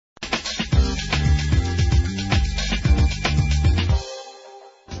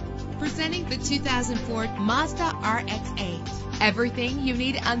the 2004 Mazda RX-8. Everything you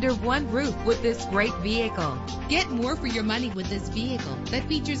need under one roof with this great vehicle. Get more for your money with this vehicle that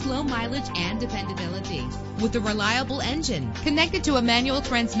features low mileage and dependability. With a reliable engine connected to a manual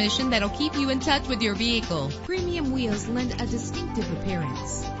transmission that'll keep you in touch with your vehicle. Premium wheels lend a distinctive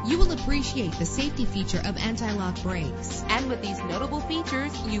appearance. You will appreciate the safety feature of anti-lock brakes. And with these notable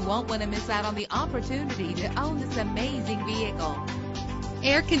features, you won't want to miss out on the opportunity to own this amazing vehicle.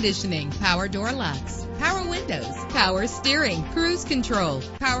 Air conditioning, power door locks, power windows, power steering, cruise control,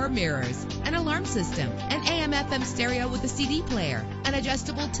 power mirrors, an alarm system, an AM/FM stereo with a CD player, an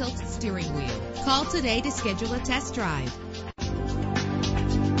adjustable tilt steering wheel. Call today to schedule a test drive.